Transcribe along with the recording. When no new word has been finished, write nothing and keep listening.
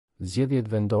Zgjedhjet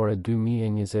vendore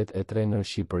 2023 në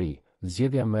Shqipëri,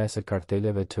 zgjedhja mes e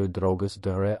karteleve të Drogës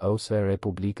dëre ose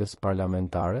Republikës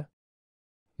Parlamentare?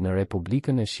 Në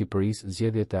Republikën e Shqipërisë,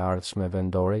 zgjedhjet e ardhshme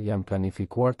vendore janë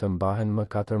planifikuar të mbahen më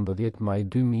 14 maj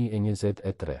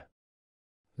 2023.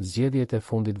 Zgjedhjet e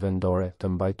fundit vendore,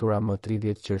 të mbajtura më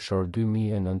 30 qershor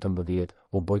 2019,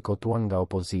 u bojkotuan nga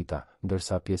opozita,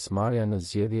 ndërsa pjesëmarrja në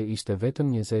zgjedhje ishte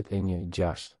vetëm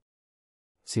 21/6.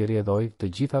 Si rrjedhoi, të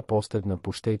gjitha postet në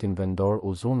pushtetin vendor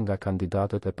u zun nga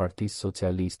kandidatët e Partisë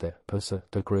Socialiste, PS,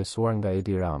 të kryesuar nga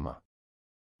Edi Rama.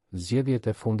 Zgjedhjet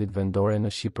e fundit vendore në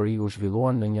Shqipëri u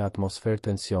zhvilluan në një atmosferë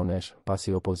tensionesh,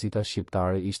 pasi opozita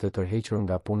shqiptare ishte tërhequr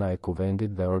nga puna e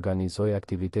kuvendit dhe organizoi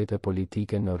aktivitete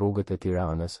politike në rrugët e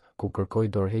Tiranës, ku kërkoi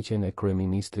dorëheqjen e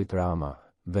kryeministrit Rama,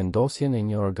 vendosjen e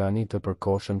një organi të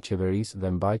përkohshëm qeverisë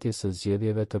dhe mbajtjes së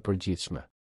zgjedhjeve të përgjithshme.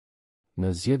 Në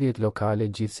zgjedhjet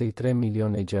lokale gjithsej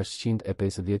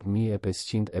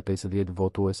 3.650.550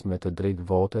 votues me të drejtë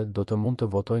vote do të mund të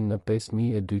votojnë në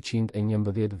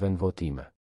 5.211 vendvotime.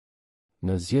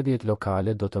 Në zgjedhjet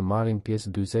lokale do të marrin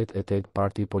pjesë 48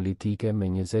 parti politike me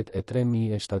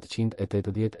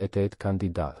 23.788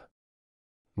 kandidatë.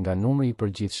 Nga numri i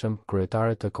përgjithshëm,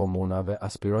 kryetarët të komunave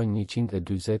aspirojnë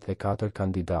 144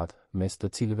 kandidatë, mes të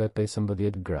cilëve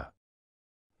 15 gra.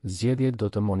 Zgjedhjet do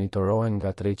të monitorohen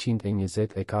nga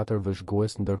 324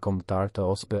 vëzhgues ndërkombëtar të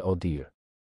OSBE-ODIR.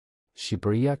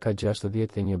 Shqipëria ka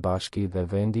 61 bashki dhe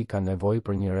vendi ka nevojë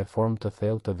për një reformë të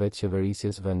thellë të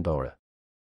vetëqeverisjes vendore.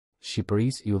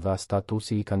 Shqipërisë ju dha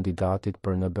statusi i kandidatit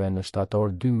për NB në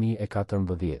shtator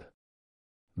 2014.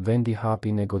 Vendi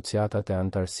hapi negociatat e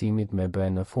antarësimit me BE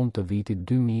në fund të vitit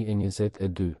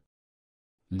 2022.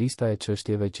 Lista e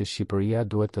çështjeve që Shqipëria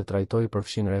duhet të trajtojë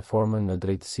përfshin reformën në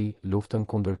drejtësi, luftën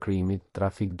kundër krimit,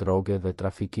 trafik droge dhe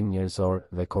trafikim njerëzor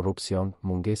dhe korrupsion,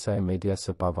 mungesa e medias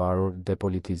së pavarur,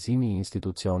 depolitizimi i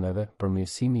institucioneve,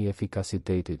 përmirësimi i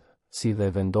efikasitetit, si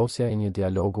dhe vendosja e një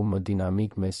dialogu më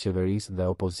dinamik mes qeverisë dhe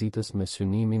opozitës me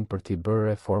synimin për t'i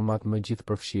bërë reformat më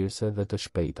gjithëpërfshirëse dhe të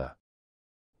shpejta.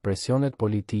 Presionet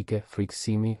politike,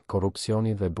 frikësimi,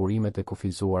 korrupsioni dhe burimet e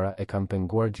kufizuara e kanë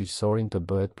penguar gjyqësorin të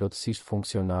bëhet plotësisht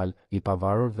funksional, i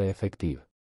pavarur dhe efektiv.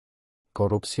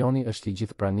 Korrupsioni është i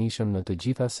gjithpranishëm në të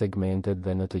gjitha segmentet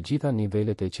dhe në të gjitha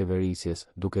nivelet e qeverisjes,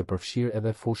 duke përfshirë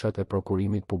edhe fushat e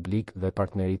prokurimit publik dhe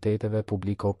partneriteteve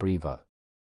publiko-privat.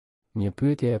 Një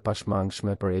pyetje e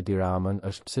pashmangshme për Edi Ramën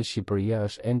është pse Shqipëria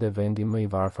është ende vendi më i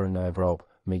varfër në Evropë,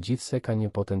 megjithse ka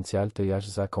një potencial të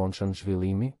jashtëzakonshëm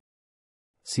zhvillimi?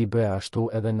 Si BE ashtu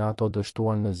edhe NATO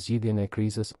dështuan në zgjidhjen e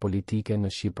krizës politike në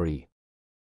Shqipëri.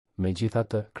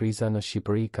 Megjithatë, kriza në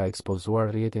Shqipëri ka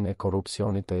ekspozuar rrjetin e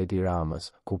korrupsionit të Edi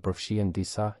Ramës, ku përfshihen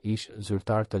disa ish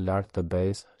zyrtar të lartë të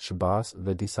BE-s, SBA-s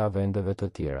dhe disa vendeve të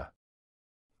tjera.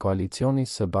 Koalicioni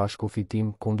së bashku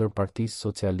fitim kundër Partisë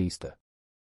Socialiste.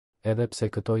 Edhe pse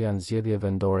këto janë zgjedhje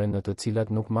vendore në të cilat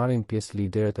nuk marrin pjesë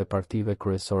liderët e partive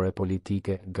kryesore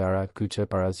politike, gara kyçe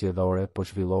parazgjedhore po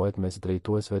zhvillohet mes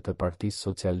drejtuesve të Partisë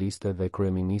Socialiste dhe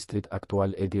kryeministrit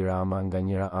aktual Edi Rama nga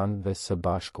njëra anë dhe së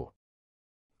bashku.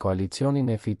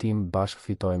 Koalicionin e fitim Bashk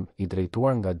Fitojmë, i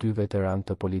drejtuar nga dy veteranë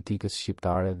të politikës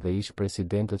shqiptare dhe ish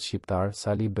presidentët shqiptar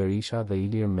Sali Berisha dhe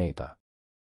Ilir Meta.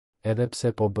 Edhe pse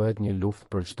po bëhet një luftë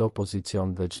për çdo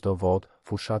pozicion dhe çdo vot,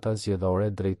 fushata zgjedhore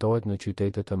drejtohet në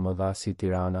qytete të mëdha si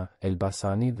Tirana,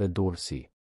 Elbasani dhe Durrësi.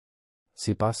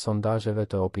 Sipas sondazheve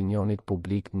të opinionit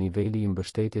publik, niveli i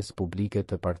mbështetjes publike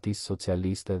të Partisë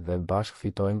Socialiste dhe Bashk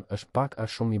Fitojmë është pak a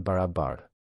shumë i barabartë.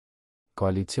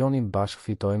 Koalicioni Bashk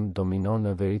Fitojmë dominon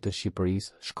në veri të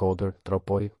Shqipërisë, Shkodër,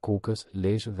 Tropoj, Kukës,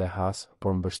 Lezhë dhe Has,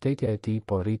 por mbështetja e tij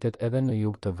po rritet edhe në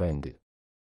jug të vendit.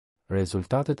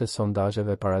 Rezultatet e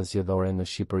sondazheve parazgjedhore në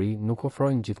Shqipëri nuk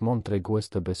ofrojnë gjithmonë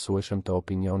tregues të besueshëm të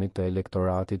opinionit të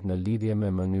elektoratit në lidhje me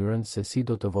mënyrën se si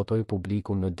do të votojë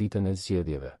publiku në ditën e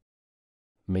zgjedhjeve.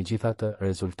 Megjithatë,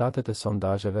 rezultatet e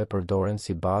sondazheve përdoren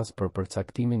si bazë për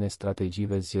përcaktimin e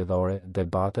strategjive zgjedhore,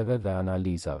 debateve dhe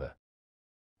analizave.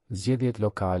 Zgjedhjet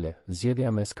lokale,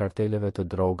 zgjedhja mes karteleve të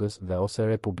Drogës dhe ose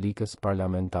Republikës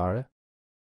Parlamentare?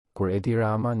 Kur Edi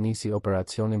Rama nisi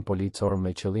operacionin policor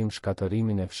me qëllim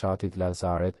shkatërimin e fshatit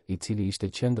Lazaret, i cili ishte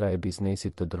qendra e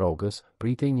biznesit të drogës,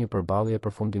 pritej një përballje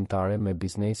përfundimtare me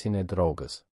biznesin e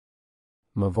drogës.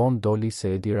 Më vonë doli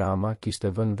se Edi Rama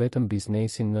kishte vënë vetëm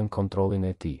biznesin nën kontrollin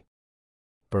e tij.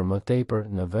 Për më tepër,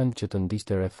 në vend që të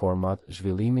ndiqte reformat,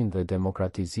 zhvillimin dhe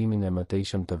demokratizimin e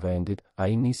mëtejshëm të vendit,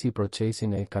 ai nisi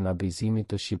procesin e kanabizimit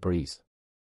të Shqipërisë.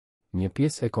 Një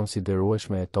pjesë e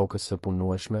konsiderueshme e tokës së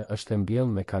punueshme është e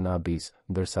mbjellë me kanabis,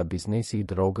 ndërsa biznesi i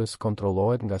drogës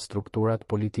kontrollohet nga strukturat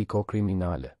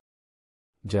politiko-kriminale.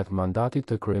 Gjatë mandatit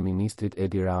të kryeministrit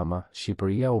Edi Rama,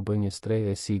 Shqipëria u bë një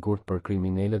strehë e sigurt për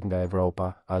kriminalët nga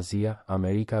Evropa, Azia,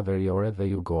 Amerika Veriore dhe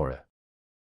Jugore.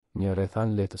 Një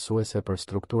rrethan lehtësuese për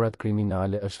strukturat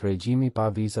kriminale është regjimi pa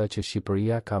viza që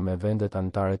Shqipëria ka me vendet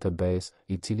anëtare të BE-s,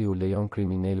 i cili u lejon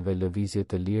kriminalëve lëvizje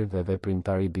të lirë dhe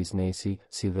veprimtari biznesi,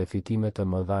 si dhe fitime të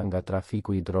mëdha nga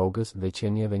trafiku i drogës dhe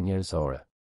qenieve njerëzore.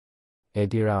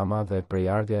 Edi Rama dhe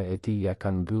prejardhja e tij ja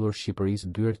kanë mbyllur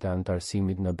Shqipërisë dyert e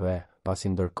anëtarësimit në BE, pasi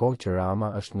ndërkohë që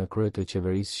Rama është në krye të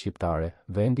qeverisë shqiptare,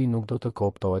 vendi nuk do të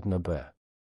kooptohet në BE.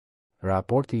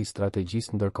 Raporti i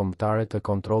strategjisë ndërkombëtare të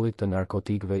kontrollit të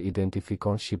narkotikëve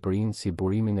identifikon Shqipërinë si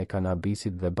burimin e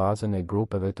kanabisit dhe bazën e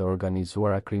grupeve të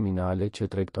organizuara kriminale që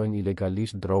tregtojnë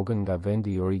ilegalisht drogën nga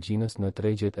vendi i origjinës në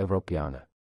tregjet evropiane.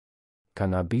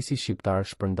 Kanabisi shqiptar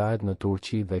shpërndahet në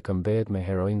Turqi dhe këmbehet me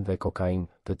heroin dhe kokainë,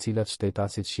 të cilat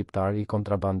shtetasit shqiptar i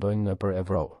kontrabandojnë nëpër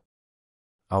Evropë.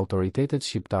 Autoritetet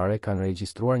shqiptare kanë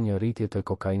regjistruar një rritje të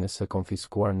kokainës së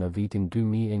konfiskuar në vitin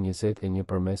 2021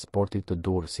 përmes portit të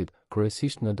Durrësit,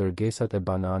 kryesisht në dërgesat e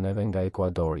bananeve nga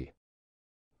Ekuadori.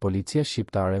 Policia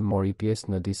shqiptare mori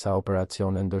pjesë në disa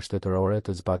operacione ndërshtetërore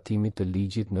të zbatimit të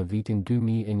ligjit në vitin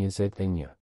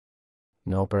 2021.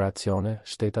 Në operacione,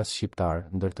 shtetas shqiptar,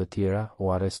 ndër të tjera,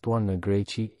 u arrestuan në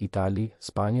Greqi, Itali,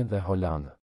 Spanjë dhe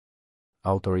Holandë.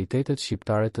 Autoritetet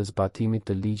shqiptare të zbatimit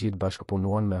të ligjit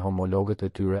bashkëpunuan me homologët e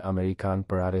tyre amerikan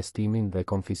për arrestimin dhe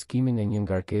konfiskimin e një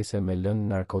ngarkese me lëndë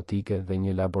narkotike dhe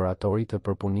një laboratori të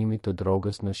përpunimit të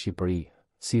drogës në Shqipëri,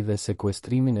 si dhe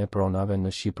sekuestrimin e pronave në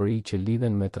Shqipëri që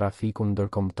lidhen me trafikun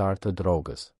ndërkombëtar të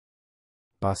drogës.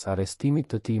 Pas arrestimit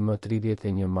të tij më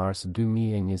 31 mars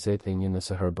 2021 në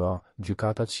SHRB,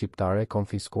 gjykatat shqiptare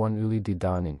konfiskuan ylli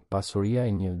Didanin, pasuria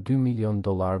e $2 milion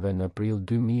në prill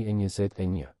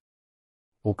 2021.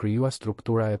 U krijua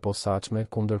struktura e posaçme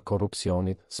kundër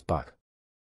korrupsionit, SPAK.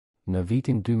 Në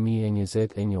vitin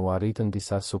 2021 u arritën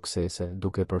disa suksese,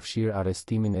 duke përfshirë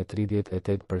arrestimin e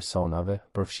 38 personave,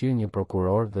 përfshirë një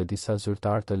prokuror dhe disa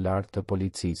zyrtar të lartë të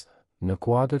policisë, në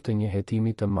kuadër të një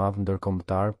hetimi të madh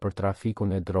ndërkombëtar për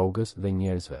trafikun e drogës dhe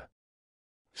njerëzve.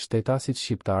 Shtetasit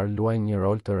shqiptar luajnë një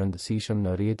rol të rëndësishëm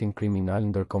në rrjetin kriminal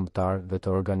ndërkombëtar dhe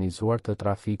të organizuar të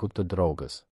trafikut të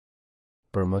drogës.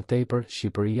 Për më tepër,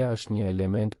 Shqipëria është një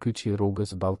element kyç i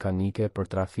rrugës ballkanike për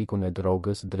trafikun e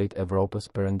drogës drejt Evropës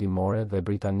Perëndimore dhe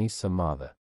Britanisë së Madhe.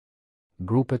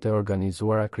 Grupet e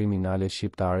organizuara kriminale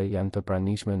shqiptare janë të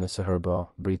pranishme në SHRB,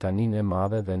 Britaninë e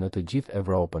Madhe dhe në të gjithë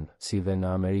Evropën, si dhe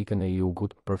në Amerikën e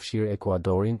Jugut, përfshirë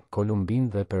Ekuadorin, Kolumbinë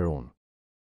dhe Perun.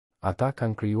 Ata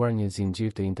kanë krijuar një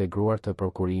zinxhir të integruar të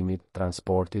prokurimit,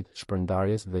 transportit,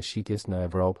 shpërndarjes dhe shitjes në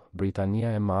Evropë,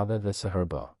 Britania e Madhe dhe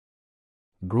SHRB.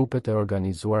 Grupet e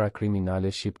organizuara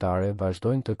kriminale shqiptare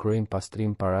vazhdojnë të kryejnë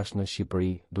pastrim parash në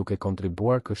Shqipëri, duke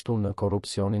kontribuar kështu në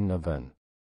korrupsionin në vend.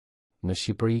 Në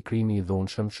Shqipëri krimi i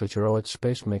dhunshëm shoqërohet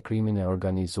shpesh me krimin e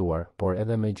organizuar, por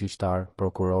edhe me gjyqtar,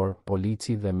 prokuror,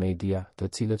 polici dhe media,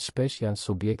 të cilët shpesh janë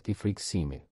subjekt i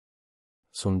frikësimit.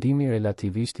 Sundimi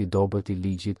relativisht i dobët i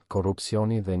ligjit,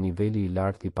 korrupsioni dhe niveli i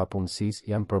lartë i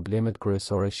papunësisë janë problemet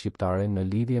kryesore shqiptare në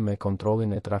lidhje me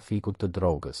kontrollin e trafikut të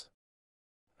drogës.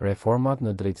 Reformat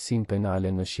në drejtësinë penale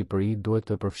në Shqipëri duhet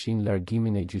të përfshijnë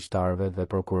largimin e gjyqtarëve dhe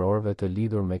prokurorëve të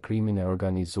lidhur me krimin e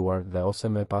organizuar dhe ose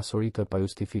me pasuri të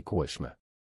pajustifikueshme.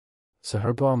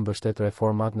 SHRB mbështet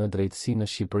reformat në drejtësi në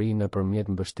Shqipëri nëpërmjet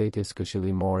mbështetjes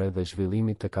këshillimore dhe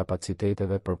zhvillimit të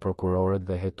kapaciteteve për prokurorët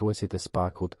dhe hetuesit e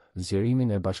SPAK-ut,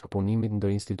 zgjerimin e bashkëpunimit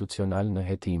ndërinstitucional në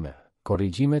hetime,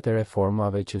 korrigjimet e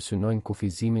reformave që synojnë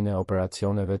kufizimin e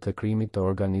operacioneve të krimit të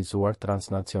organizuar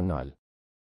transnacional.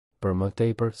 Për më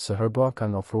tepër, SHRB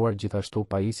kanë ofruar gjithashtu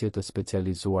pajisje të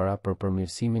specializuara për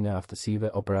përmirësimin e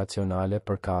aftësive operacionale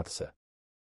përkatëse.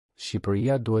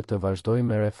 Shqipëria duhet të vazhdojë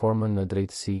me reformën në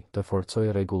drejtësi, të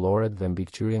forcojë rregulloret dhe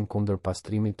mbikëqyrjen kundër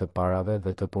pastrimit të parave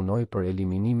dhe të punojë për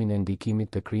eliminimin e ndikimit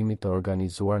të krimit të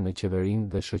organizuar në qeverinë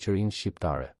dhe shoqërinë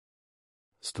shqiptare.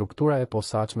 Struktura e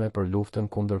posaçme për luftën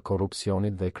kundër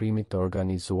korrupsionit dhe krimit të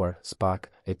organizuar, SPAK,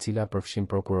 e cila përfshin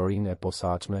prokurorinë e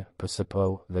posaçme, PSP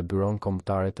dhe Byron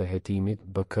Kombëtare të Hetimit,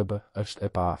 BKB, është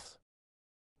e paaftë.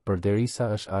 Përderisa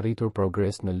është arritur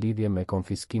progres në lidhje me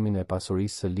konfiskimin e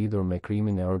pasurisë së lidhur me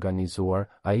krimin e organizuar,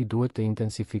 ai duhet të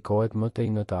intensifikohet më tej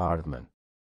në të ardhmen.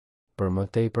 Për më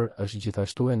tepër, është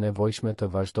gjithashtu e nevojshme të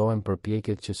vazhdohen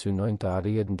përpjekjet që synojnë të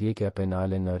arrihet ndjekja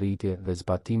penale në rritje dhe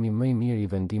zbatimi më i mirë i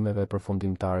vendimeve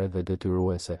përfundimtare dhe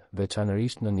detyruese,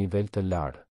 veçanërisht në nivel të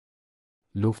lartë.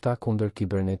 Lufta kundër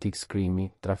kibernetik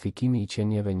krimi, trafikimi i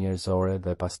qenieve njerëzore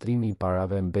dhe pastrimi i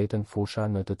parave mbeten fusha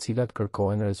në të cilat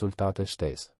kërkohen rezultate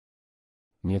shtesë.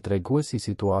 Një tregues I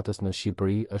situatës në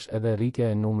Shqipëri është edhe rritja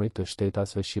e numrit të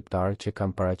shtetasve shqiptar që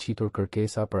kanë paraqitur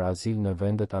kërkesa për azil në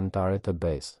vendet anëtare të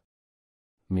BE-s.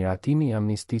 Miratimi I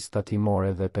amnistisë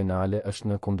tatimore dhe penale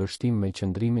është në kundërshtim me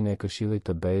qëndrimin e Këshillit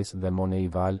të BE-s dhe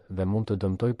Moneival dhe mund të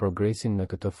dëmtojë progresin në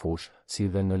këtë fushë, si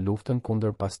dhe në luftën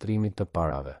kundër pastrimit të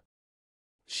parave.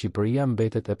 Shqipëria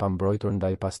mbetet e pambrojtur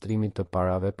ndaj pastrimit të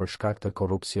parave për shkak të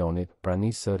korrupsionit,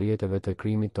 pranisë së rrjeteve të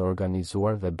krimit të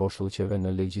organizuar dhe boshllëqeve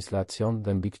në legjislacion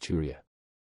dhe mbikëqyrje.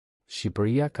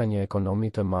 Shqipëria ka një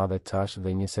ekonomi të madhe tash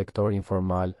dhe një sektor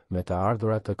informal, me të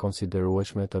ardhura të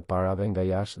konsiderueshme të parave nga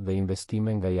jashtë dhe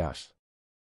investime nga jashtë.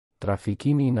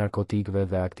 Trafikimi I narkotikëve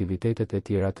dhe aktivitetet e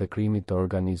tjera të krimit të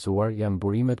organizuar janë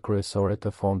burimet kryesore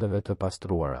të fondeve të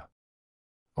pastruara.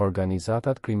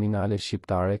 Organizatat kriminale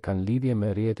shqiptare kanë lidhje me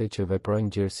rrjete që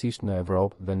veprojnë gjerësisht në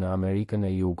Evropë dhe në Amerikën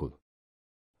e Jugut.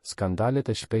 Skandalet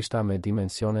e shpeshta me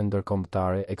dimensione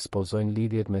ndërkombëtare ekspozojnë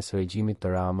lidhjet mes regjimit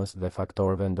të Ramës dhe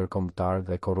faktorëve ndërkombëtar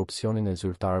dhe korrupsionin e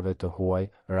zyrtarëve të huaj,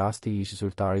 rasti I ish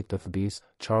zyrtarit të FBI-s,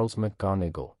 Charles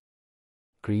McGonigal.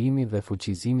 Krijimi dhe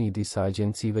fuqizimi I disa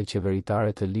agjencive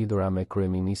qeveritare të lidhura me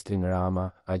kryeministrin Rama,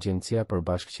 Agjencia për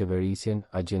Bashkëqeverisjen,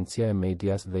 Agjencia e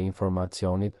Medias dhe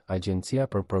Informacionit, Agjencia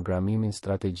për Programimin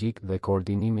Strategjik dhe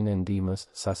Koordinimin e Ndihmës,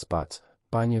 SASPAC,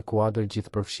 pa një kuadër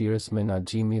gjithëpërfshirës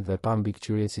menaxhimi dhe pa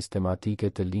mbikëqyrje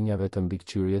sistematike të linjave të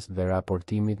mbikëqyrjes dhe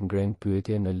raportimit ngren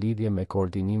pyetje në lidhje me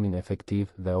koordinimin efektiv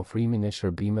dhe ofrimin e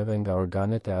shërbimeve nga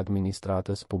organet e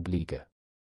administratës publike.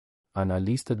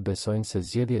 Analistët besojnë se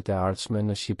zgjedhjet e ardhshme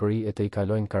në Shqipëri e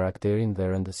tejkalojnë karakterin dhe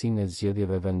rëndësinë e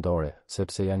zgjedhjeve vendore,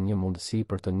 sepse janë një mundësi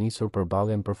për të nisur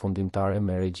përballjen përfundimtare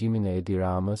me regjimin e Edi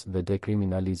Ramës dhe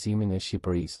dekriminalizimin e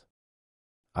Shqipërisë.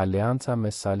 Aleanca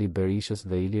mes Sali Berishës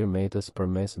dhe Ilir Metës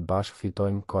përmes Bashkë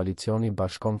Fitojmë koalicioni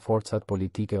bashkon forcat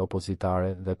politike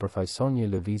opozitare dhe përfaqëson një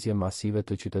lëvizje masive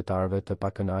të qytetarëve të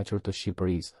pakënaqur të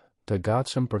Shqipërisë, të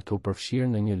gatshëm për t'u përfshirë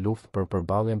në një luftë për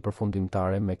përballjen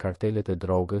përfundimtare me kartelet e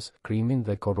drogës, krimin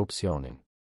dhe korrupsionin.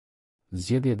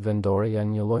 Zgjedhjet vendore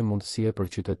janë një lloj mundësie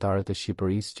për qytetarët e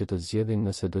Shqipërisë që të zgjedhin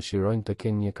nëse dëshirojnë të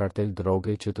kenë një kartel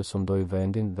droge që të sundojë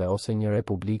vendin dhe ose një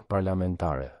republikë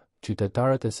parlamentare,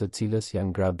 qytetarët e së cilës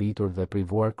janë grabitur dhe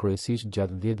privuar kryesisht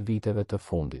gjatë 10 viteve të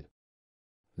fundit.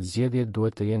 Zgjedhjet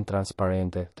duhet të jenë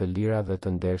transparente, të lira dhe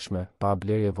të ndershme, pa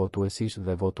blerje votuesish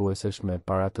dhe votuesesh me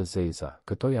para të zeza.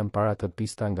 Këto janë para të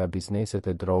pista nga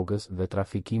bizneset e drogës dhe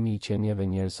trafikimi I qenieve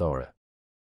njerëzore.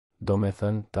 Do me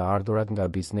thënë, të ardhurat nga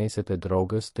bizneset e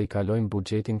drogës të I kalojnë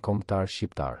buxhetin kombëtar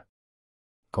shqiptar.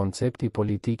 Koncepti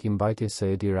politik I mbajtjes së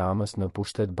Edi Ramës në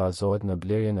pushtet bazohet në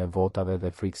blerjen e votave dhe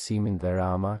frikësimin dhe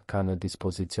Rama ka në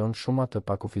dispozicion shumë të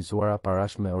pakufizuara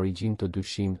parash me origjinë të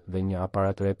dyshim dhe një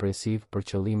aparat represiv për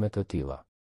qëllime të tilla.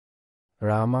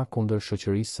 Rama kundër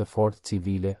shoqërisë së fortë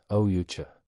civile, UQ.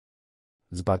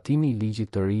 Zbatimi I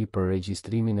ligjit të ri për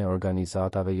regjistrimin e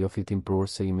organizatave jo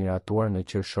fitimprurse I miratuar në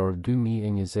qershor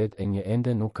 2021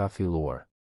 ende nuk ka filluar.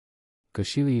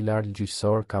 Këshilli I lartë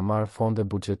gjyqësor ka marrë fonde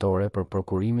buxhetore për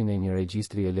prokurimin e një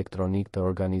regjistri elektronik të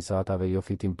organizatave jo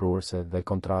fitimprurse dhe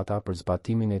kontrata për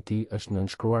zbatimin e tij është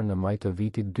nënshkruar në maj të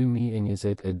vitit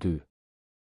 2022.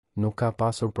 Nuk ka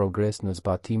pasur progres në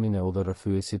zbatimin e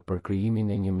udhërrëfyesit për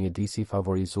krijimin e një mjedisi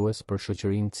favorizues për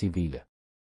shoqërinë civile,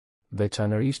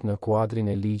 veçanërisht në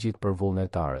kuadrin e ligjit për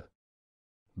vullnetarët.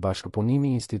 Bashkëpunimi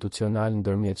institucional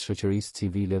ndërmjet shoqërisë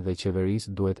civile dhe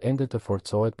qeverisë duhet ende të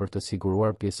forcohet për të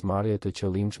siguruar pjesëmarrje të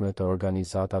qëllimshme të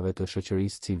organizatave të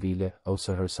shoqërisë civile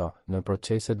OSHR në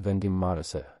proceset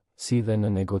vendimmarrëse, si dhe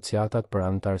në negociatat për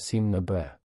anëtarësim në BE.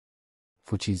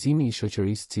 Fuqizimi I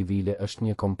shoqërisë civile është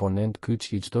një komponent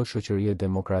kyç I çdo shoqërie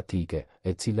demokratike,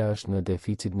 e cila është në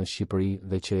deficit në Shqipëri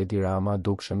dhe që Edi Rama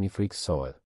dukshëm I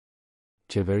frikësohet.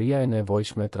 Qeveria e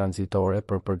nevojshme tranzitore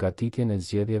për përgatitjen e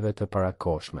zgjedhjeve të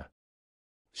parakohshme.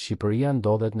 Shqipëria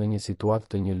ndodhet në një situatë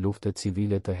të një lufte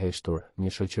civile të heshtur,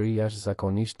 një shoqëri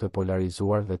jashtëzakonisht të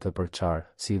polarizuar dhe të përçar,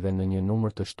 si dhe në një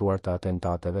numër të shtuar të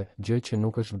atentateve, gjë që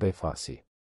nuk është befasi.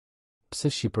 Pse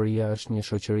Shqipëria është një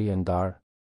shoqëri e ndarë?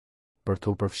 Për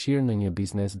t'u përfshirë në një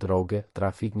biznes droge,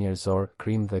 trafik njerëzor,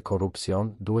 krim dhe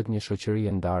korrupsion, duhet një shoqëri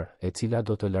e ndarë, e cila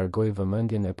do të largojë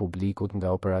vëmendjen e publikut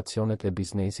nga operacionet e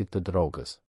biznesit të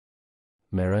drogës.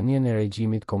 Me rënien e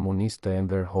regjimit komunist të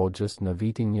Enver Hoxhës në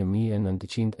vitin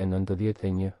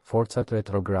 1991, forcat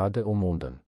retrograde u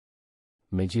mundën.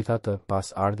 Megjithatë,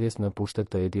 pas ardhjes në pushtet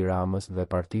të Edi Ramës dhe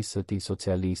Partisë së tij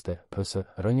Socialiste, PS,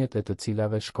 rënjet e të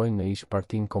cilave shkojnë në ish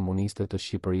Partinë Komuniste të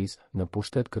Shqipërisë, në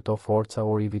pushtet këto forca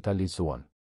u rivitalizuan.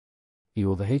 I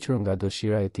udhëhequr nga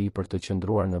dëshira e tij për të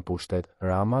qëndruar në pushtet,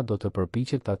 Rama do të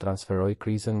përpiqet ta transferojë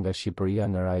krizën nga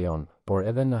Shqipëria në rajon, por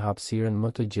edhe në hapësirën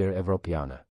më të gjerë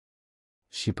evropiane.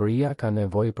 Shqipëria ka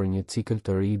nevojë për një cikël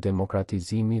të ri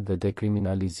demokratizimi dhe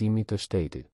dekriminalizimi të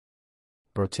shtetit.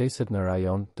 Proceset në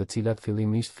rajon, të cilat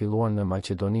fillimisht filluan në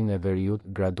Maqedoninë e Veriut,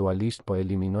 gradualisht po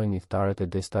eliminojnë iftarët e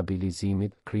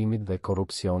destabilizimit, krimit dhe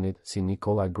korrupsionit, si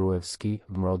Nikola Gruevski,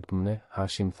 Mrodmne,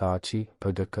 Hashim Thaçi,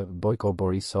 PDK, Bojko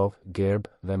Borisov,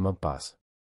 Gerb dhe më pas.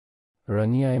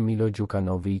 Rënia e Milo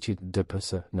Gjukanovićit,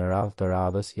 DPS, në radhë të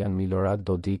radhës janë Milorad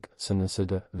Dodik,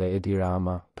 SNSD dhe Edi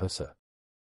Rama, PS.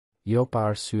 Jo pa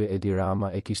arsye Edi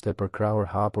Rama e kishte përkrahur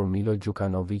hapur Milo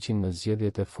Gjukanovićin në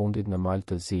zgjedhjet e fundit në Mal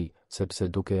të Zi, sepse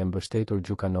duke e mbështetur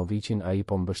Gjukanovićin ai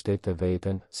po mbështette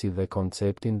veten, si dhe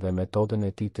konceptin dhe metodën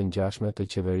e tij të ngjashme të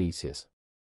qeverisjes.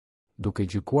 Duke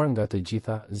gjykuar nga të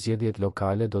gjitha, zgjedhjet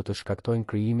lokale do të shkaktojnë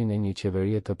krijimin e një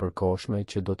qeverie të përkohshme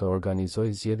që do të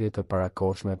organizojë zgjedhje të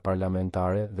parakohshme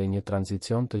parlamentare dhe një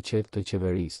tranzicion të qetë të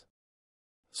qeverisë.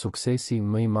 Suksesi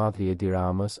më i madh i Edi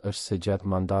Ramës është se gjatë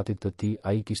mandatit të tij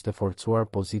ai kishte forcuar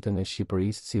pozitën e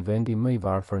Shqipërisë si vendi më i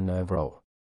varfër në Evropë.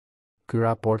 Ky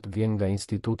raport vjen nga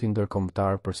Instituti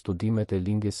Ndërkombëtar për Studimet e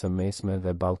Lindjes së Mesme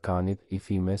dhe Ballkanit,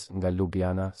 IFIMES, nga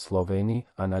Ljubljana, Sloveni,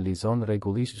 analizon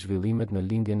rregullisht zhvillimet në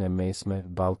lindjen e mesme,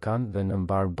 Ballkan dhe në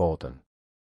mbar botën.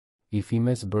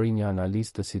 IFIMES bëri një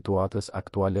analizë të situatës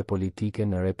aktuale politike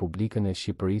në Republikën e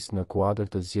Shqipërisë në kuadër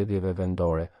të zgjedhjeve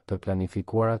vendore, të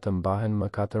planifikuara të mbahen më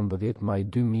 14 maj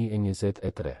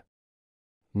 2023.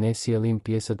 Ne sjellim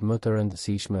pjesët më të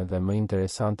rëndësishme dhe më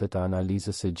interesante të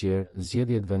analizës së gjerë,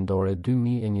 zgjedhjet vendore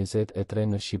 2023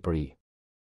 në Shqipëri.